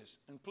get this,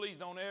 and please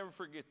don't ever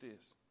forget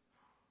this.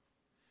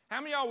 How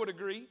many of y'all would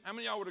agree? How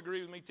many of y'all would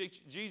agree with me?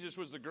 Jesus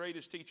was the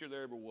greatest teacher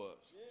there ever was.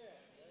 Yeah,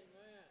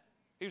 amen.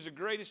 He was the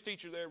greatest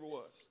teacher there ever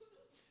was.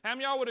 How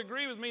many of y'all would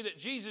agree with me that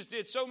Jesus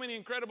did so many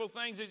incredible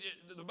things?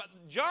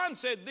 John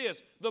said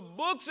this, the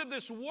books of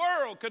this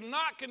world could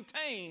not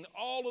contain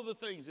all of the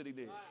things that he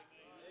did.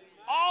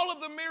 All of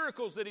the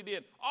miracles that he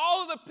did.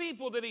 All of the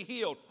people that he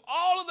healed.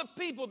 All of the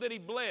people that he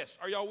blessed.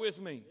 Are y'all with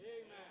me? Amen.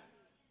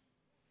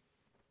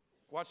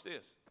 Watch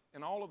this.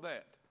 And all of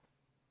that.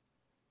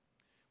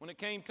 When it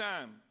came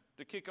time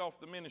to kick off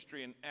the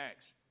ministry in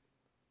Acts,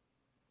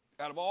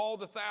 out of all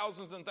the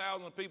thousands and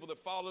thousands of people that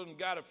followed and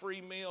got a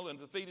free meal and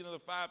the feeding of the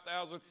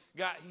 5,000,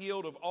 got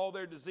healed of all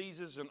their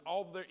diseases and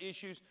all their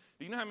issues,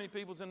 do you know how many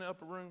people's in the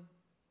upper room?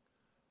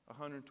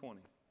 120.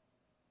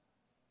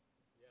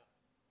 Yeah.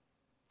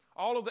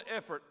 All of the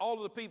effort, all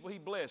of the people he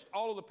blessed,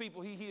 all of the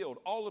people he healed,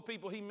 all of the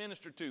people he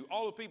ministered to,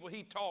 all of the people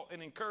he taught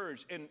and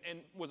encouraged and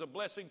was a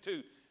blessing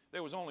to,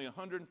 there was only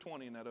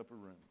 120 in that upper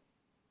room.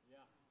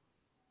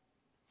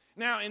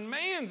 Now, in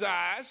man's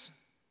eyes,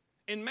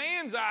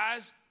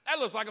 that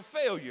looks like a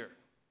failure.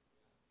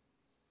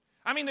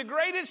 I mean, the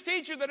greatest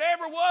teacher that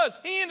ever was,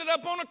 he ended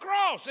up on a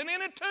cross and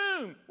in a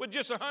tomb with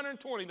just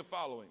 120 to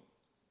follow him.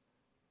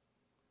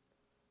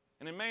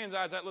 And in man's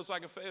eyes, that looks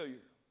like a failure.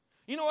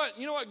 You know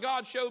what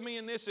God showed me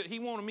in this that he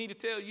wanted me to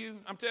tell you?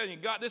 I'm telling you,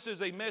 God, this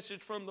is a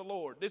message from the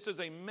Lord. This is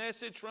a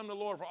message from the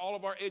Lord for all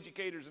of our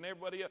educators and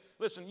everybody else.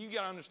 Listen, you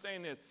got to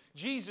understand this.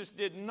 Jesus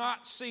did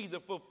not see the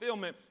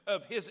fulfillment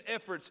of his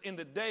efforts in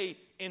the day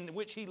in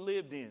which he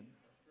lived in.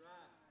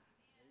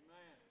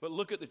 But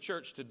look at the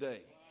church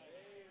today.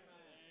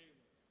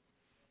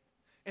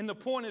 And the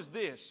point is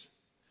this.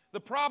 The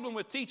problem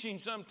with teaching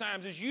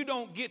sometimes is you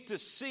don't get to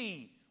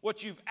see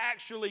what you've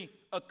actually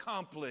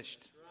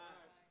accomplished.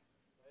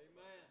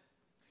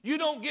 You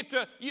don't get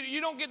to,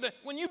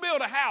 when you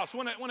build a house,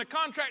 when a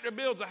contractor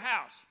builds a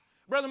house,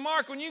 Brother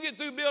Mark, when you get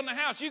through building a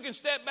house, you can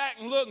step back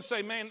and look and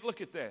say, man, look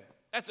at that.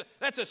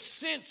 That's a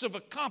sense of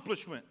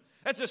accomplishment.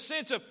 That's a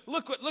sense of,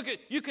 look at,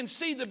 you can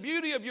see the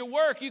beauty of your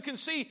work. You can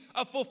see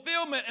a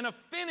fulfillment and a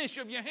finish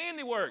of your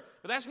handiwork.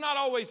 But that's not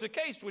always the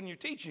case when you're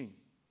teaching.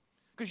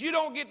 Because you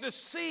don't get to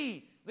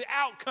see the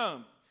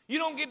outcome. You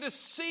don't get to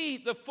see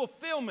the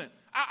fulfillment.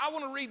 I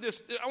want to read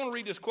this. I want to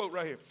read this quote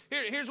right here.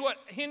 Here's what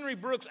Henry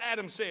Brooks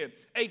Adams said.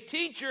 A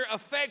teacher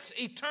affects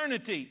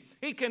eternity.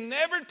 He can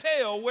never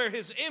tell where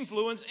his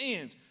influence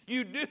ends.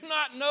 You do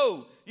not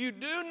know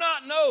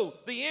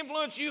the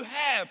influence you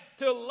have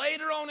till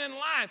later on in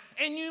life,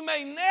 and you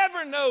may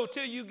never know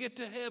till you get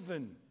to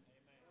heaven.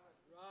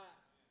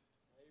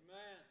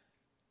 Amen.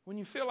 When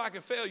you feel like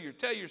a failure,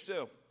 tell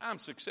yourself, I'm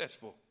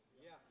successful.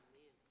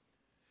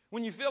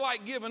 When you feel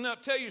like giving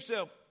up, tell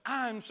yourself,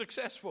 I'm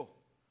successful.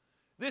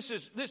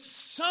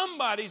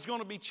 Somebody's going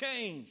to be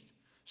changed.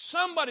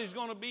 Somebody's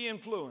going to be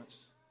influenced.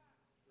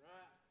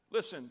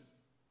 Listen,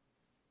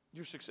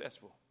 you're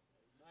successful.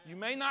 You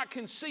may not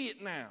can see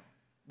it now,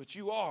 but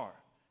you are.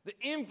 The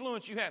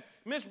influence you have.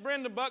 Miss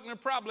Brenda Buckner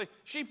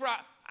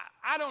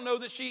I don't know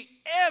that she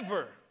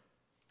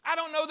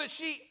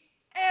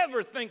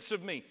ever thinks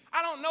of me.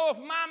 I don't know if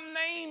my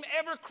name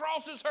ever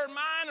crosses her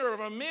mind or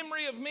of a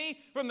memory of me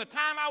from the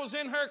time I was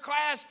in her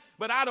class,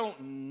 but I don't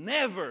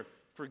never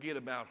forget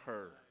about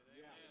her.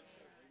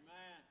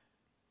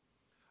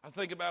 I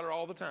think about her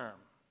all the time.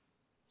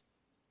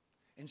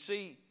 And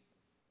see,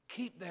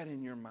 keep that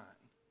in your mind.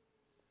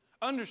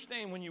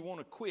 Understand when you want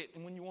to quit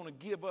and when you want to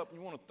give up and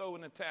you want to throw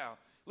in the towel.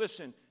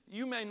 Listen,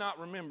 you may not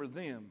remember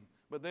them,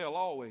 but they'll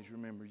always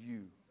remember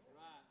you.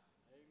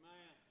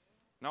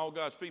 And all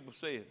God's people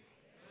said.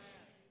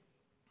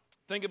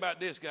 Think about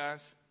this,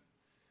 guys.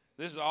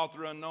 This is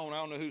author unknown. I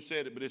don't know who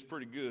said it, but it's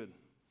pretty good.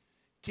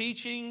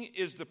 Teaching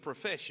is the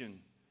profession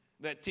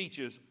that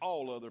teaches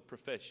all other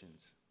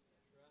professions.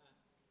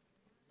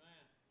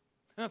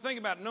 Now think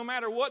about it. No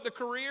matter what the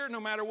career,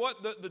 no matter what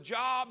the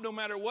job, no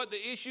matter what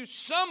the issue,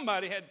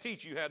 somebody had to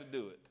teach you how to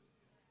do it.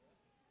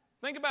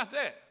 Think about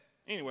that.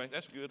 Anyway,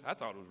 that's good. I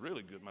thought it was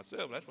really good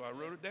myself. That's why I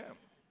wrote it down.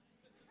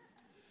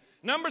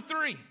 Number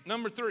three.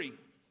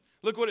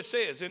 Look what it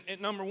says. In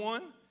number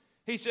 1,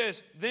 he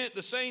says, then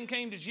the same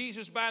came to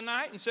Jesus by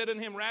night and said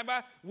unto him,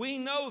 Rabbi, we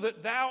know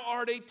that thou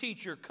art a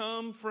teacher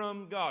come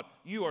from God.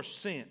 You are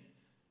sent.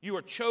 You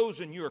are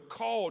chosen. You are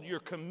called. You are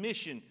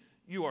commissioned.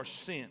 You are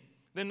sent.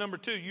 Then number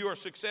 2, you are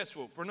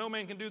successful. For no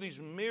man can do these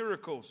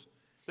miracles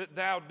that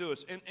thou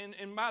doest.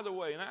 And by the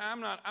way, and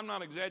I'm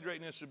not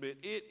exaggerating this a bit,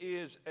 it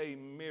is a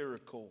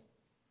miracle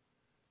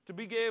to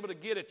be able to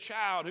get a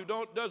child who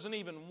doesn't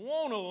even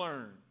want to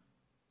learn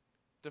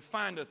to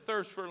find a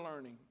thirst for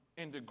learning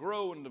and to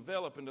grow and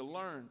develop and to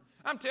learn.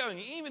 I'm telling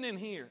you, even in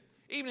here,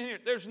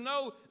 there's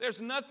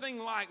nothing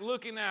like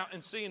looking out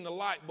and seeing the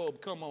light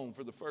bulb come on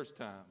for the first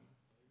time.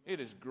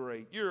 It is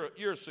great.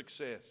 You're a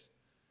success.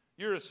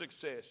 You're a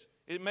success.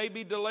 It may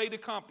be delayed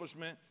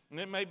accomplishment, and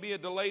it may be a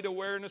delayed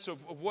awareness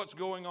of what's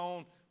going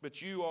on,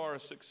 but you are a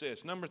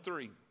success. Number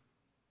 3,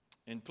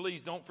 and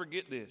please don't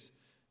forget this,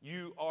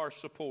 you are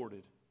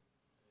supported.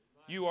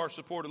 You are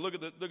supported. Look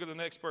at the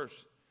next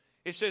verse.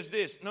 It says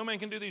this, no man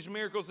can do these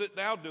miracles that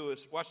thou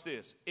doest, watch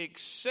this,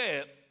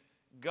 except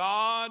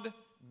God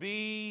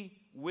be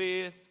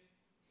with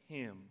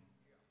him.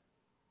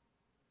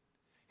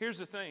 Here's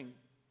the thing.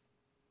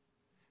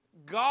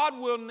 God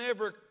will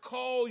never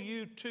call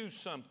you to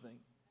something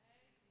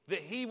that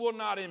he will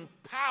not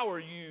empower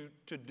you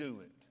to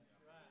do it.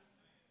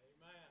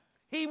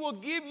 He will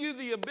give you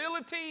the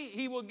ability.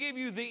 He will give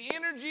you the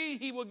energy.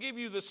 He will give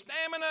you the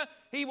stamina.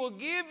 He will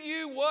give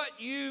you what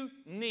you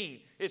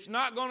need. It's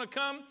not going to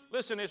come.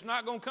 Listen, it's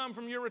not going to come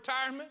from your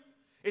retirement.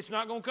 It's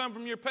not going to come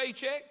from your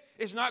paycheck.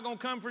 It's not going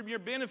to come from your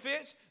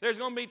benefits. There's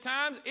going to be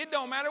times, it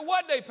don't matter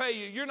what they pay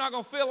you. You're not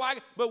going to feel like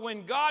it. But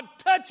when God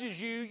touches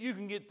you, you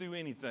can get through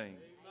anything.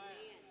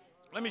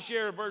 Let me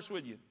share a verse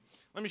with you.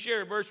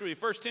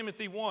 1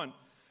 Timothy 1.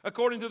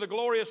 According to the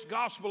glorious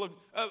gospel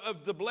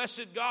of the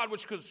blessed God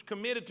which was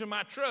committed to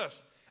my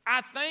trust,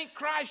 I thank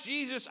Christ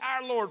Jesus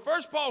our Lord.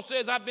 First Paul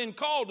says, I've been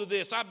called to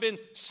this. I've been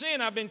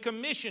sent. I've been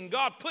commissioned.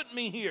 God put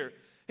me here.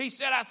 He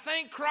said, I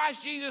thank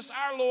Christ Jesus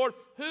our Lord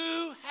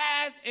who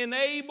hath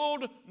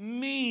enabled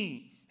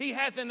me. He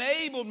hath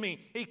enabled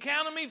me. He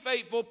counted me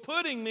faithful,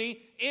 putting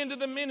me into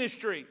the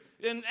ministry.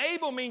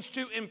 Enable means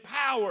to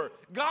empower.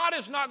 God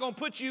is not going to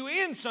put you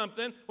in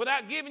something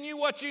without giving you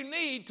what you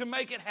need to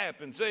make it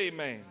happen. Say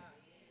amen.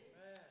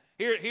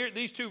 Here,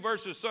 these 2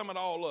 verses sum it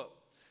all up.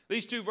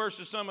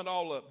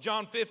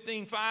 John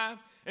 15:5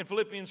 and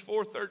Philippians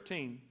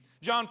 4:13.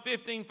 John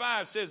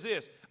 15:5 says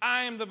this,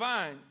 I am the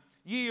vine,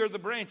 ye are the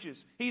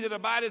branches. He that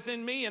abideth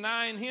in me and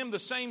I in him, the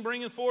same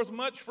bringeth forth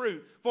much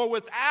fruit. For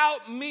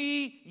without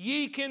me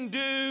ye can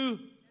do,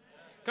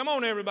 come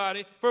on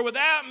everybody, for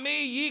without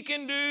me ye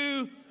can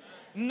do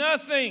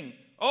nothing.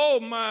 Oh,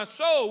 my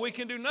soul, we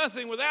can do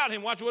nothing without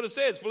him. Watch what it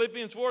says,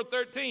 Philippians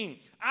 4:13.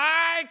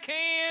 I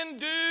can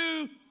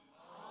do,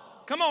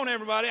 come on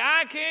everybody,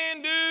 I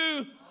can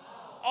do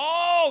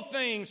all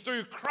things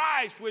through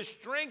Christ which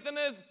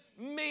strengtheneth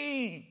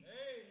me.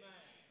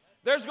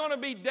 There's going to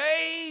be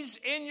days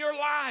in your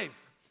life.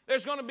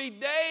 There's going to be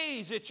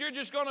days that you're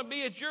just going to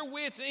be at your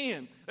wit's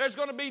end. There's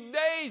going to be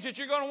days that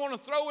you're going to want to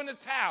throw in the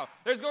towel.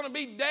 There's going to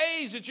be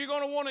days that you're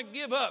going to want to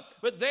give up.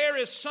 But there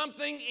is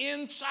something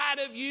inside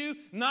of you,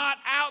 not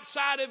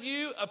outside of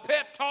you. A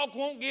pep talk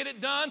won't get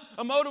it done.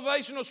 A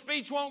motivational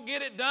speech won't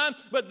get it done.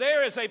 But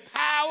there is a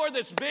power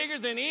that's bigger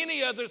than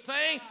any other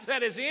thing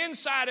that is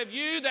inside of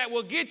you that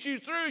will get you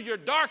through your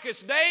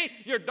darkest day,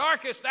 your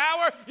darkest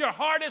hour, your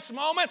hardest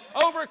moment,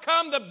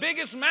 overcome the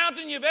biggest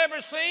mountain you've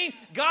ever seen.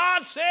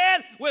 God said,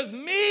 with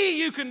me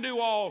you can do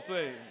all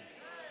things.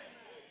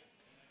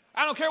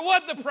 I don't care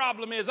what the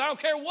problem is. I don't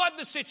care what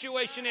the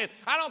situation is.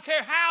 I don't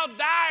care how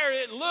dire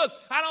it looks.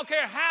 I don't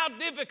care how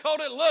difficult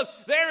it looks.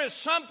 There is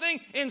something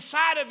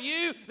inside of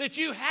you that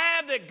you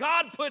have that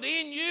God put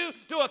in you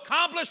to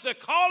accomplish the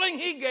calling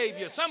He gave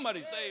you.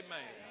 Somebody say amen.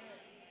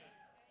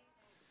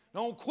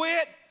 Don't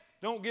quit.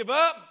 Don't give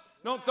up.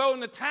 Don't throw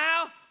in the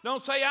towel.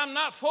 Don't say, I'm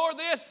not for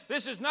this.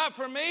 This is not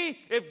for me.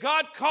 If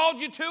God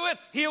called you to it,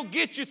 He'll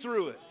get you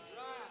through it.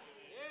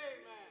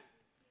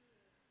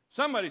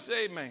 Somebody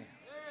say amen.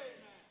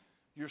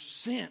 You're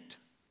sent.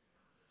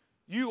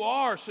 You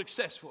are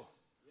successful.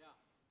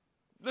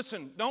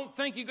 Listen, don't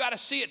think you got to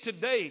see it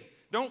today.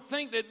 Don't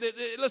think that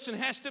listen,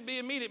 it has to be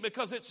immediate,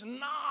 because it's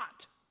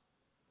not.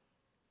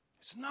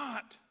 It's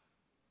not.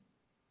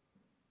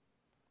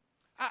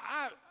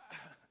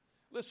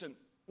 Listen,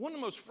 one of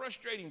the most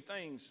frustrating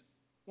things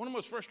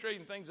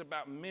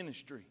about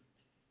ministry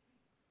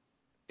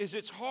is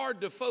it's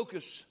hard to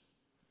focus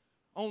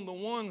on the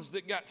ones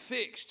that got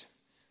fixed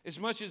as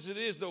much as it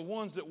is the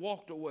ones that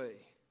walked away.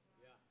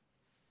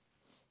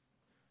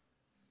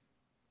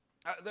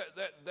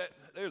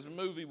 There's a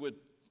movie with,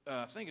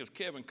 I think it was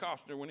Kevin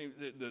Costner, when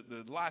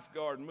the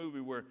lifeguard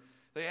movie, where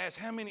they asked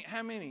how many,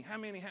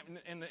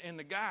 and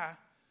the guy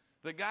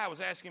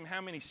was asking him how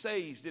many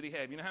saves did he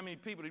have? You know, how many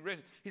people did he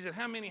rescue? He said,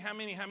 how many?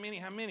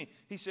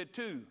 He said,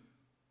 2.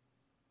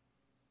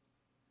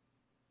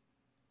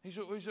 He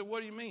said,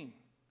 what do you mean?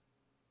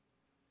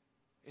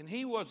 And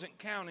he wasn't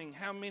counting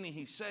how many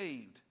he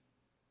saved.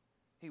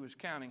 He was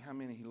counting how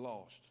many he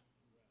lost.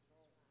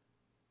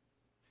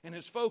 And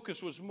his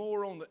focus was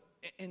more on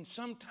and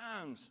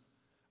sometimes,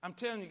 I'm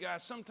telling you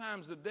guys,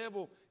 sometimes the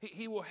devil,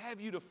 he will have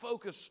you to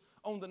focus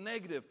on the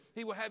negative.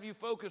 He will have you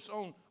focus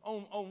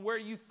on where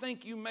you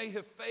think you may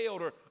have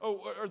failed,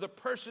 or the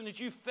person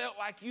that you felt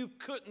like you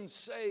couldn't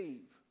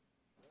save.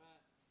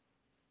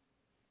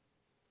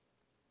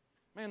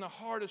 Man, the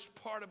hardest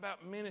part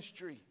about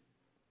ministry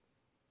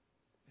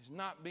is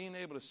not being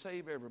able to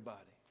save everybody.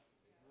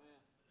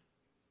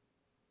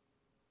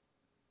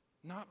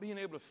 Not being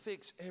able to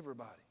fix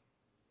everybody.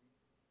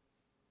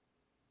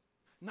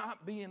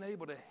 Not being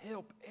able to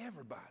help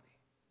everybody.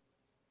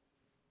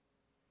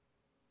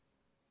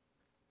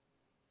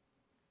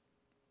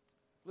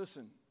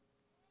 Listen,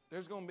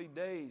 there's going to be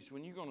days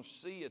when you're going to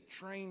see a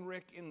train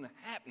wreck in the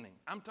happening.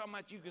 I'm talking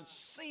about you can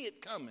see it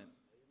coming.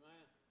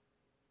 Amen.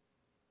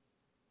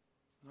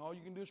 And all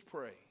you can do is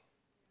pray.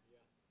 Yeah.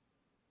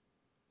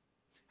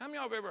 How many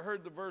of y'all have ever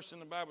heard the verse in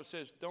the Bible that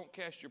says, don't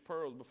cast your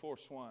pearls before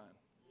swine?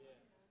 Yeah.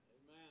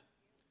 Amen.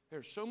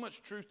 There's so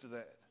much truth to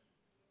that.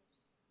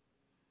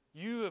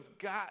 You have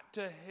got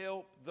to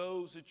help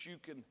those that you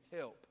can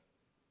help.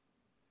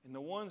 And the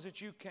ones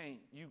that you can't,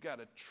 you've got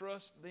to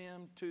trust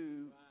them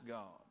to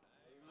God.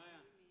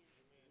 Amen.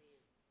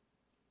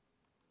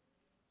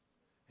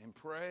 And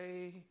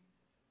pray,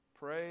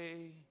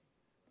 pray,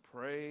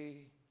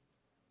 pray,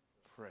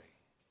 pray.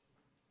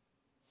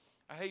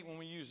 I hate when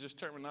we use this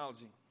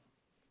terminology.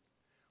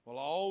 Well,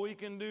 all we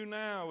can do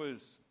now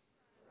is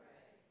pray.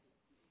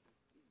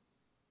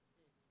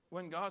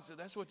 When God said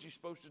that's what you're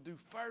supposed to do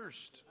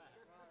first.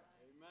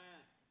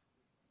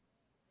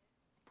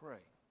 Pray.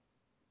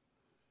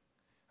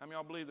 How many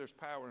of y'all believe there's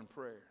power in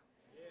prayer?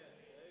 Yes.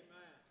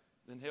 Amen.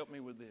 Then help me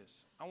with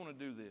this. I want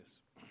to do this.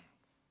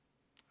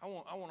 I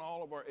want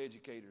all of our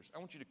educators. I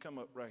want you to come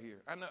up right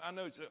here. I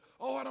know it's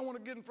I don't want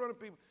to get in front of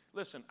people.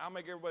 Listen, I'll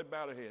make everybody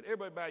bow their head.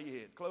 Everybody bow your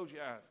head. Close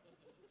your eyes.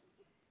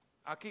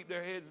 I'll keep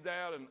their heads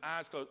down and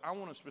eyes closed. I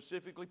want to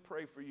specifically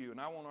pray for you,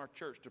 and I want our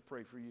church to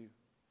pray for you.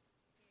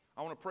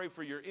 I want to pray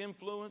for your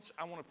influence.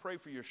 I want to pray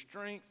for your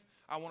strength.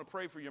 I want to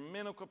pray for your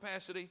mental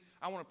capacity.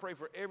 I want to pray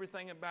for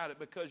everything about it,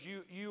 because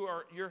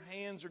your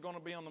hands are going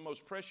to be on the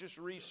most precious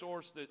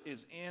resource that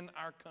is in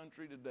our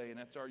country today, and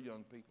that's our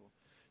young people.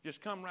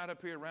 Just come right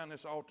up here around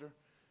this altar.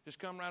 Just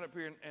come right up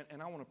here,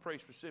 and I want to pray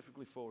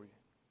specifically for you.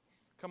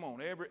 Come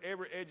on, every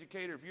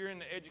educator, if you're in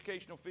the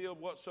educational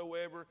field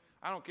whatsoever,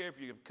 I don't care if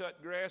you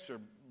cut grass or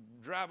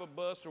drive a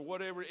bus or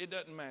whatever, it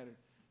doesn't matter.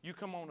 You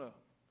come on up.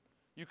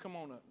 You come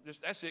on up.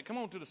 Just that's it. Come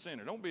on to the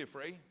center. Don't be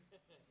afraid.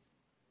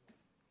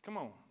 Come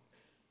on.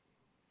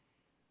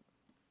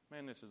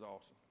 Man, this is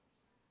awesome.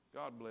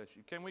 God bless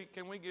you. Can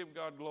we give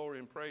God glory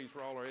and praise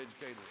for all our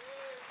educators?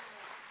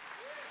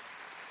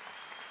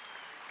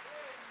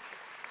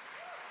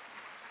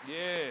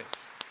 Yes.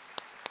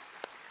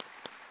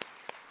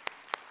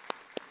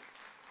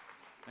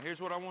 Now, here's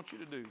what I want you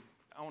to do.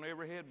 I want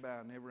every head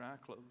bowed and every eye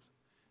closed.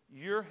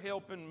 You're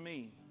helping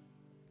me.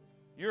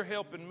 You're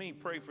helping me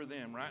pray for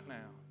them right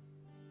now.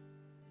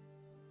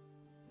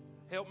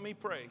 Help me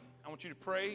pray. I want you to pray